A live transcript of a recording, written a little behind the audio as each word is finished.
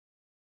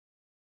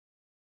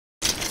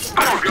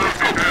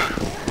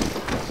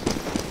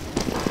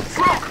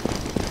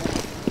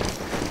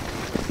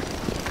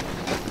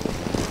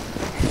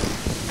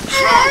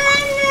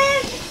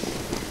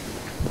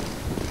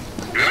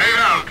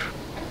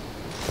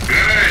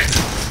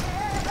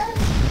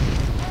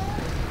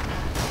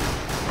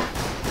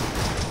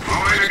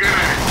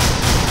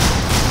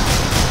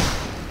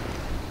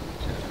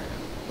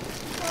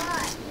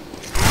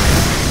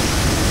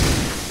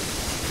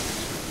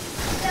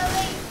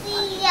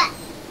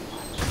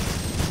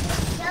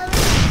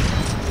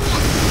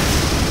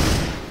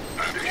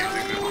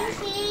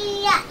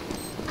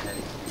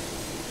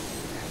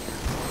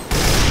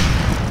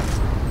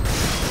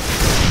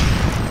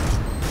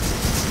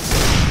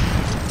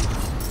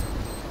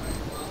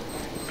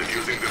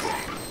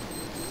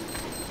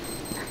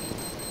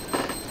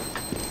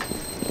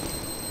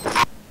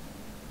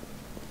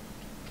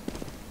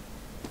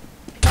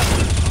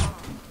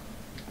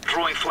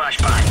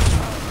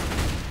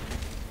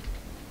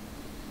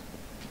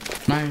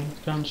My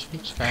gun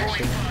shoots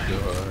faster than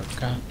your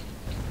gun.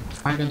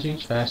 My gun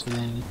shoots faster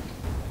than you.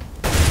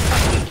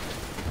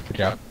 Good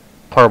job.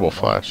 Horrible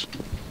flash.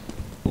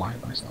 Blind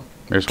myself.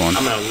 There's one.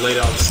 I'm gonna lay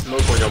down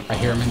smoke like a... I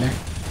hear him in there.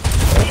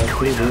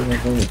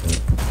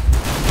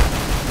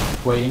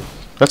 Waiting.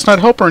 That's not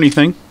help or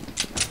anything.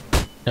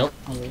 Nope,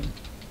 I'm waiting.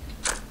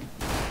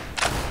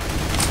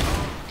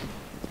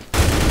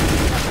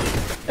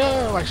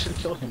 Oh, I should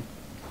have killed him.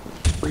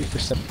 3 for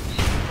 7.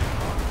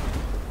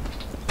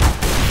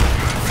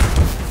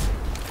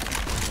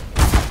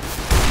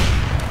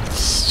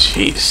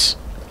 Jeez.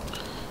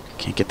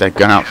 Can't get that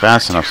gun out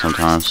fast enough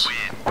sometimes.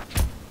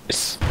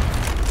 Yes.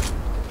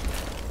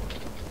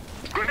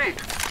 Grenade.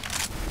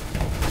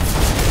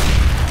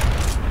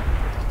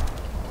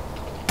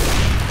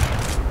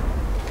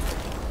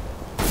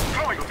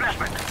 Throwing a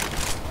flashback.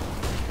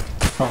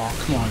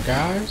 Oh, come on,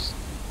 guys.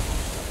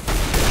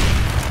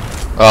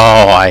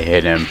 Oh, I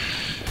hit him.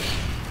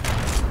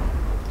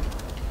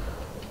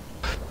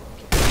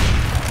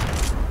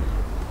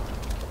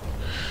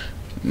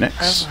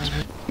 Next.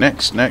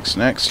 Next.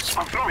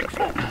 I'm throwing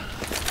smoke.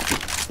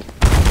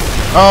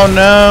 Oh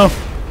no!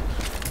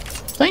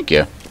 Thank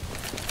you.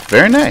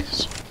 Very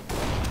nice.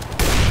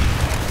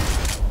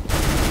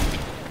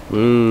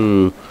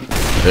 Ooh,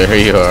 there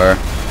you are.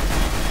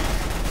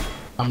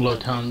 I'm low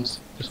tons.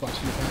 Just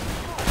watching the back.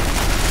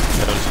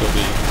 That'll still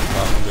be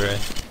off gray.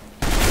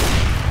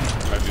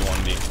 Might be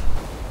 1B.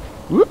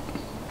 Whoop.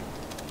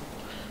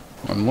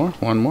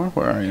 One more.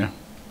 Where are you?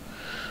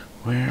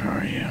 Where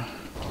are you?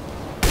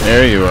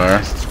 There you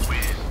are.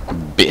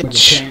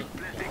 Bitch.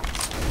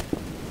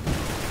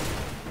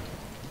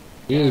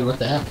 Dude, what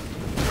the hell?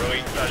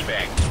 Throwing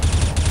flashback.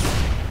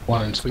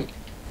 One and sweet.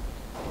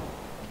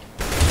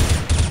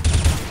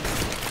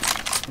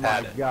 Oh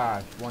my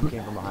gosh, one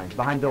came from behind.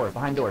 Behind door.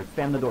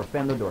 Spam the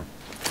door.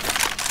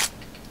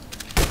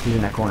 He's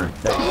in that corner.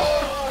 There.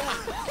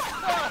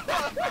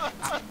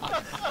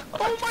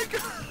 Oh my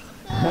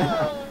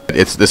god!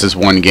 This is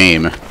one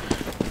game,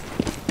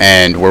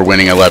 and we're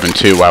winning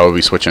 11-2. Why would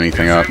we switch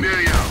anything up?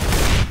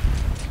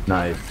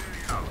 Nice.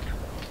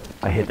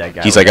 I hit that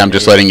guy. He's like, I'm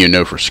just letting you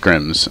know for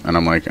scrims, and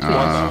I'm like,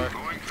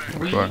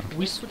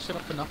 We switched it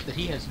up enough that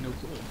he has no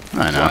clue.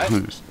 I know.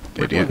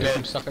 We're doing Idiot. the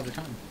same stuff every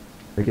time.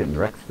 They're getting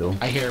wrecked still.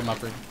 I hear him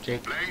upper,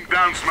 Jake. Laying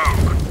down smoke.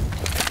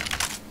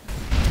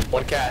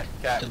 One cat.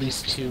 At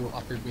least 2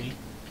 upper B.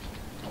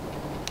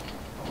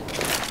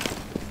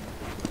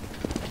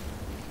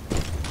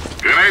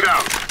 Grenade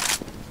out.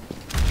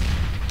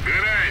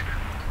 Grenade.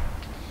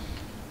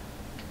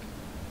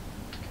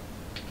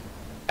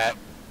 Cat.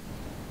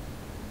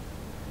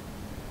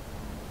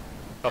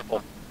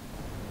 Couple.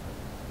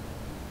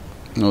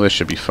 Well, this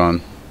should be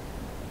fun.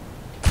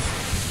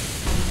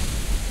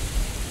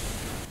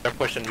 They're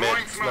pushing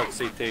mid. Smoke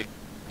CT.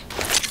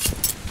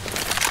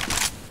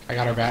 I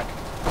got her back.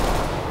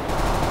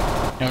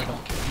 No, I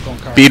don't. I'm going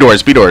car. B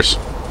doors.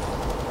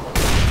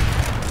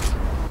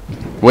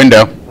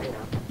 Window.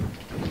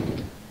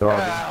 They're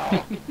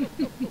all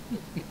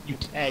You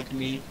tagged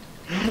me.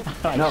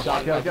 No,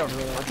 Shot go. him.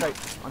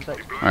 On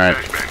site. Alright.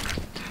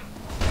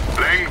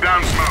 Laying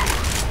down smoke.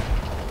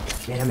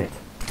 Damn it.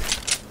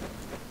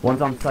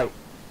 One's on site.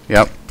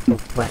 Yep.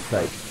 Plant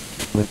site.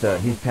 With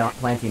he's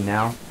planting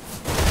now.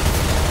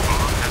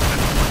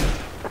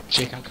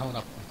 Jake, I'm coming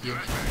up with you.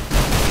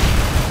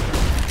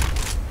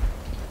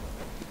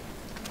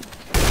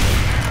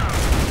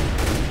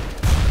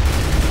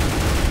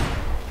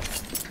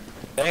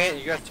 Dang it,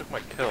 you guys took my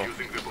kill.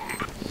 Using the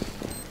bomb.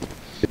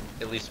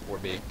 At least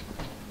 4B.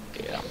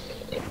 Yeah.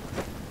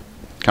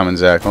 Coming,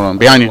 Zach. Hold on.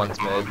 Behind you. One's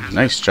mid.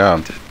 Nice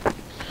job.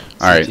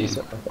 Alright. Think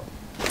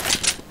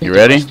You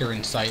ready? They're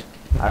in sight.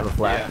 I have a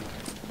flash.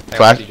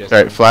 Flash.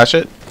 Alright, flash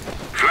it.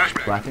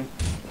 Flashback. Flashing.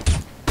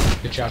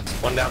 Good job.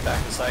 One down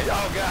back to site.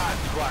 Oh god,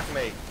 you blocked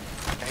me.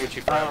 I hate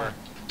you forever.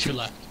 2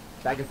 left.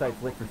 Back of site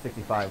flick for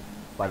 65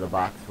 by the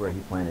box where he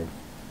planted.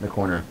 In the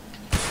corner.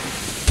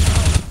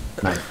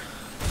 Nice.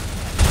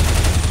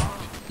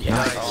 Yeah.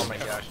 Nice. Oh my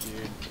gosh,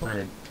 dude.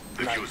 Planted.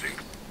 Defusing.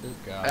 Good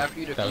God. After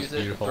you That was defuse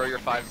it, beautiful. throw your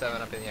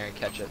 5-7 up in the air and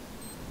catch it.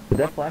 Did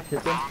that flash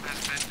hit them?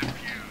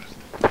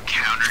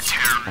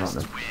 I don't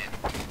know.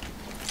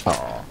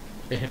 Oh.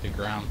 It hit the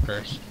ground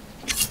first.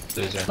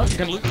 Loser. Oh, you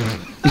can loot.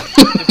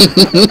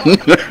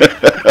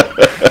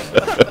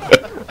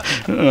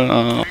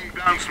 Laying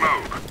down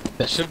smoke.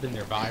 That should have been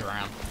their buy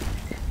round.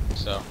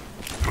 So.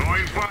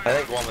 Throwing I fire.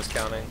 think one was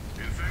counting.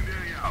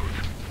 Incendiary out.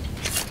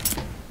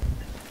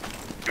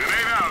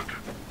 Grenade out.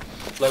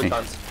 Low Hey.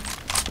 tons.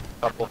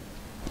 Couple.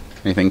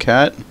 Anything,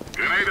 Cat?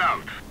 Grenade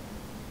out.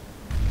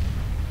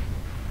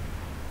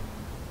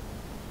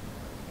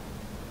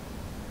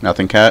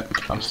 Nothing, Cat?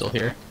 I'm still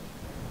here.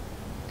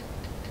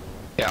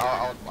 Yeah,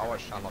 I'll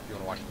watch Sean if you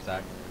want to watch him,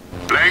 Zach.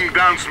 Laying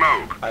down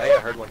smoke. I think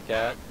I heard one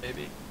cat,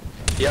 maybe.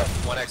 Yep,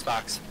 one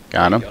Xbox.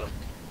 Got him.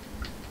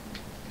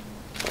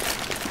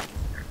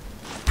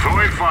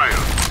 Throwing fire.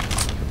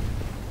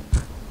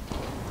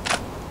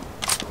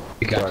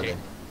 You Where got are you.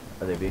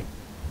 they? Are they B?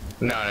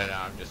 No,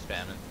 I'm just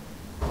spamming.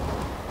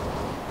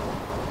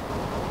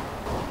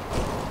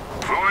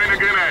 Throwing a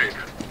grenade.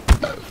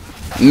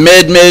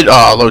 Mid.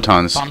 Oh, low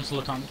tons. Tom's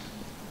low ton.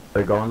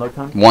 They're going low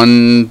time?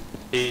 One.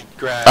 He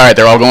grabbed. Alright,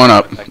 they're all going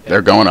up.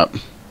 They're going up.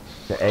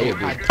 To A or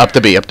B? Up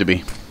to B, up to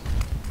B.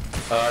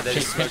 They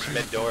just smoked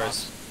mid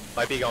doors.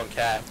 Might be going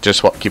cat.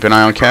 Just keep an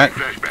eye on Cat.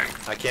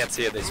 Flashbang. I can't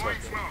see it, they smoked.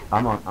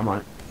 I'm on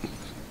it.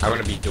 I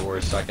want to be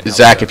doors so I can help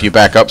Zach, whoever. if you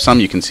back up some,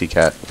 you can see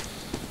Cat.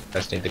 I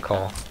just need to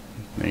call.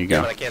 There you Yeah,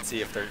 go. but I can't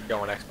see if they're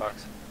going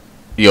Xbox.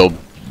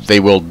 They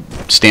will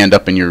stand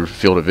up in your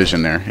field of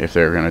vision there if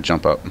they're gonna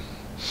jump up.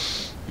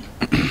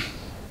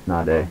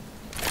 Not A.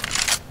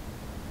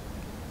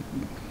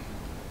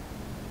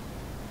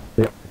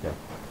 Yep, okay.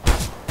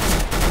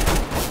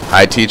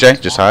 Hide,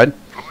 TJ. Just hide.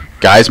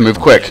 Guys, move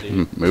quick.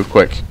 Move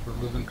quick. We're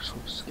moving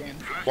scan.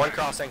 One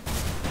crossing.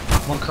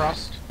 One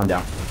crossed. I'm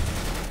down.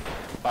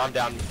 I'm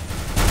down.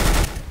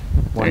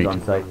 One's you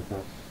on site.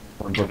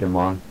 One's looking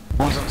long.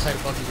 One's on site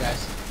above you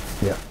guys.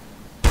 Yep.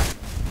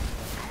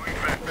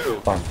 Ooh.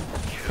 Bomb.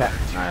 Cat.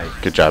 Nice.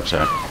 Good job,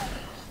 Zach.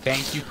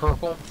 Thank you,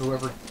 Purple.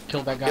 Whoever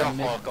killed that guy You're in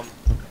mid. welcome.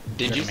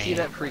 Did Good you see man.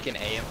 that freaking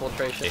A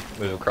infiltration?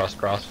 Move across,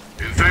 cross.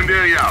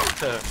 Incendiary out.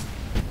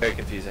 Very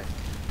confusing.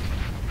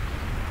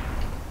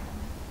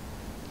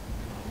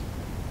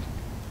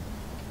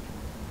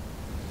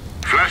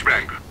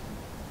 Flashbang.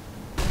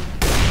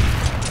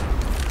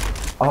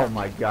 Oh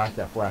my gosh,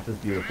 that flash is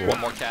beautiful. One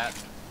more cat.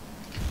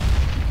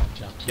 Good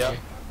job, TJ. Yep.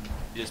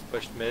 You just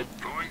pushed mid.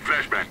 Throwing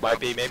flashbang. Might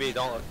be, maybe,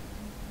 don't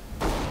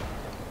look.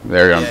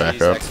 There you go. Yeah, Back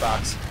he's up.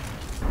 Xbox.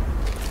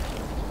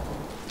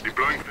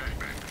 Deploying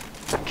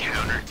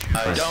flashbang.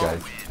 Nice, Don't.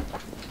 guys.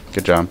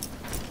 Good job.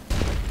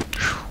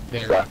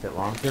 They're, Flashed it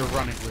long. they're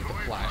running with the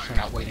flash. They're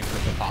not waiting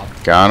for the pop.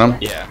 Got him.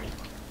 Yeah.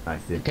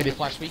 Nice, dude. Okay, they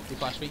flash me. They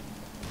flash me.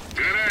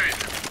 Grenade.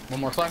 One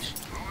more flash.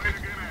 Throwing a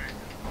grenade.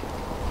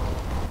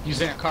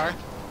 Using a car.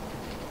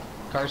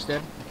 Car's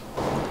dead.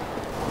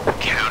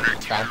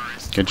 Got him.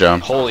 Good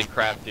job. Holy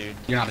crap, dude.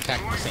 You're not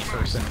attacking the same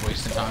person,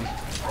 wasting time.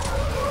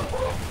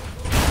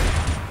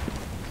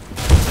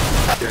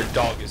 Your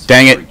dog is.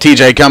 Dang it,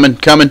 TJ, coming.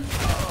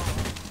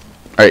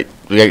 Alright,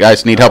 you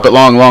guys need help at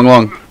long.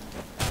 Down.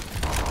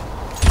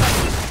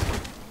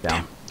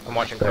 I'm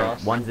watching There.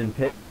 cross. One's in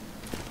pit.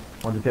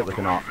 One's in pit with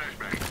an off.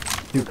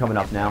 Flashbang. 2 coming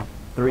up now.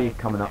 3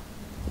 coming up.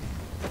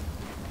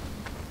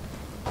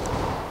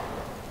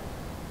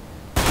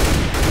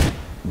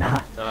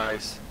 Nah,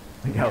 Nice.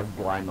 I think I was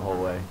blind the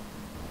whole way.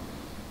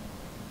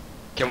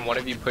 Can one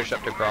of you push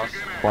up to cross?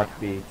 Watch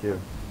B too.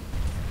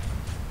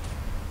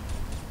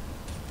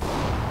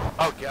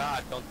 Oh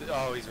god, don't.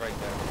 Oh, he's right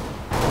there.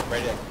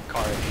 Right at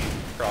car.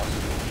 Cross.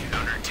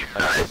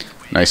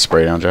 Nice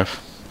spray down, Jeff.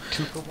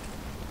 Two purple.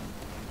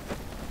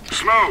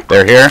 Smoke.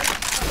 They're here.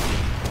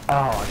 Oh,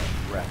 I got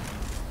wrecked.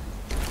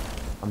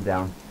 I'm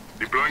down.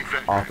 Deploying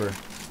flashbang. Offer.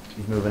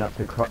 He's moving up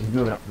to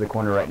the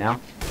corner right now.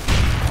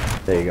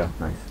 There you go.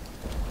 Nice.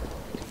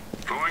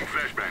 Throwing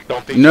flashbang.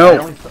 Don't be.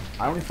 No.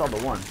 I only saw the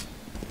one.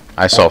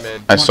 I saw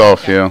mid. a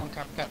few. One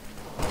cap.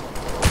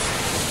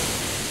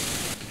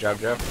 Good job,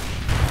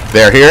 Jeff.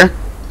 They're here.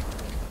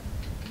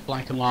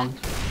 Blank and long.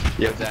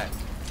 Yep, Zach.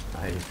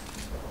 Nice.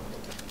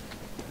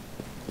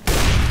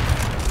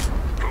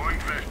 Throwing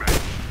flashbang.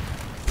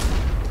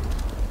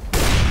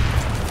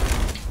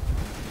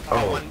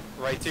 Oh, one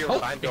right to your Oh,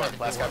 behind door. behind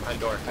the Last guy door. behind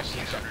door. I see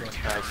him shot door.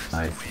 Nice.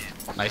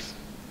 Nice. Nice.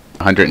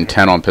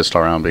 110 on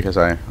pistol round because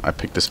I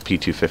picked this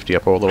P250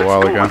 up a little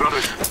while Let's go, ago.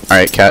 brothers.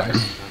 Alright, Cat.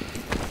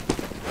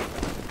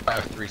 I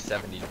have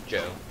 370,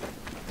 Joe.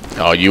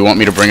 Oh, you want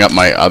me to bring up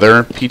my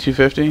other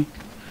P250?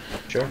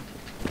 Sure.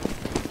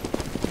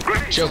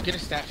 Grenade. Joe, get a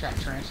stat track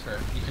transfer.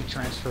 You can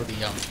transfer the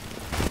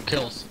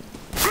kills.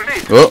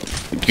 Grenade. Oh,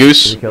 Did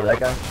Goose. you kill that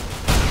guy?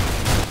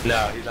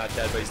 No, he's not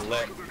dead, but he's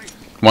lit.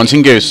 One's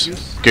in Goose.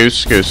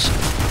 Goose.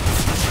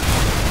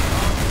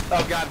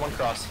 Oh god, one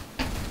cross.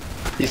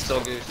 He's still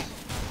goose.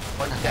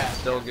 One cat.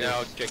 Still goose.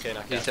 No, JK,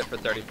 not He's cat. hit for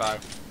 35.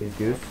 He's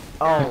Goose.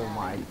 Oh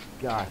my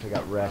gosh, I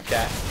got wrecked.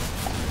 Cat.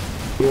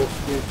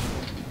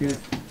 Goose.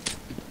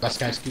 Last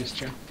guy's goose,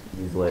 Joe.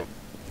 He's lit.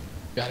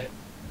 Got it.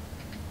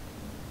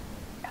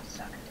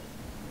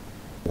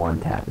 One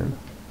tap him.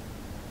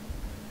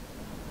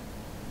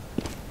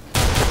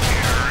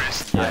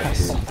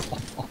 Nice. dude.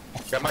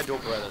 Got my dual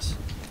Berettas.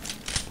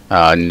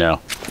 No.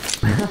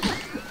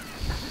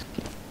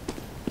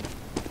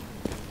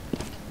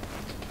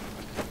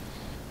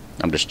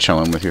 I'm just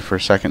chilling with you for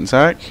a second,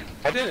 Zach.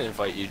 I didn't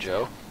invite you,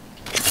 Joe.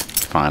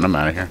 Fine, I'm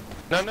out of here.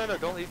 No,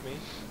 don't leave me.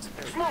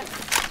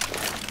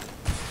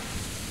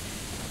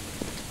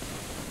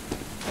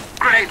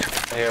 Grenade.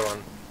 I hear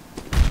one.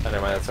 Oh,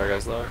 never mind, that's our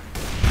guy's lower.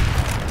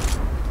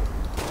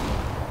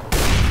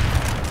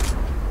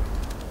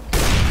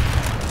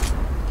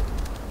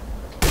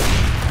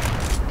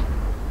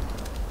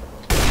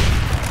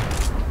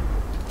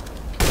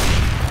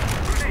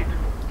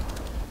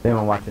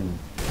 Anyone watching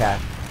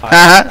Cat?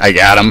 I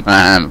got him.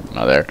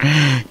 Mother.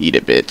 Eat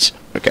it, bitch.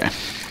 Okay.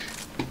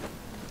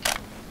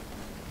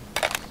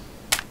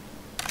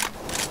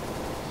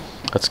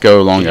 Let's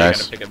go long, You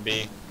guys. gotta pick a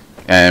B.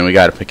 And we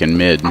gotta pick in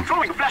mid. I'm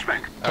throwing a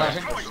flashbang.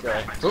 Flashing.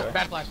 Go. Oop,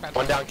 bad flash, bad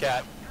One flash.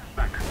 down,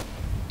 cat.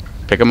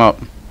 Pick him up.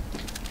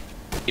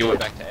 He went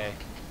back to A.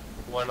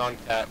 One on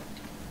cat.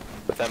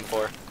 With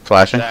M4.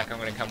 Flashing. Zach, I'm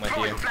gonna come with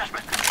you.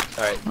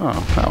 Alright.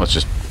 Oh, that was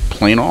just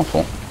plain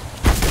awful.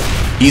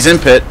 He's in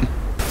pit.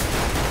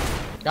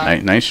 Got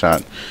it. Nice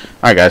shot.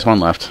 Alright, guys, one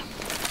left.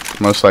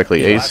 Most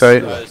likely A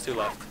site. There's two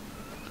left.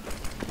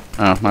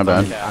 Oh, my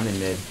bad. I'm in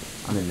mid.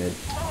 I'm in mid.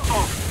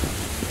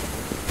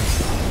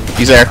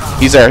 He's there.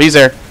 He's there. He's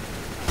there.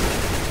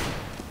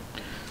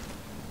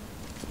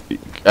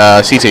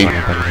 CT.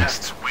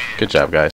 Good job, guys.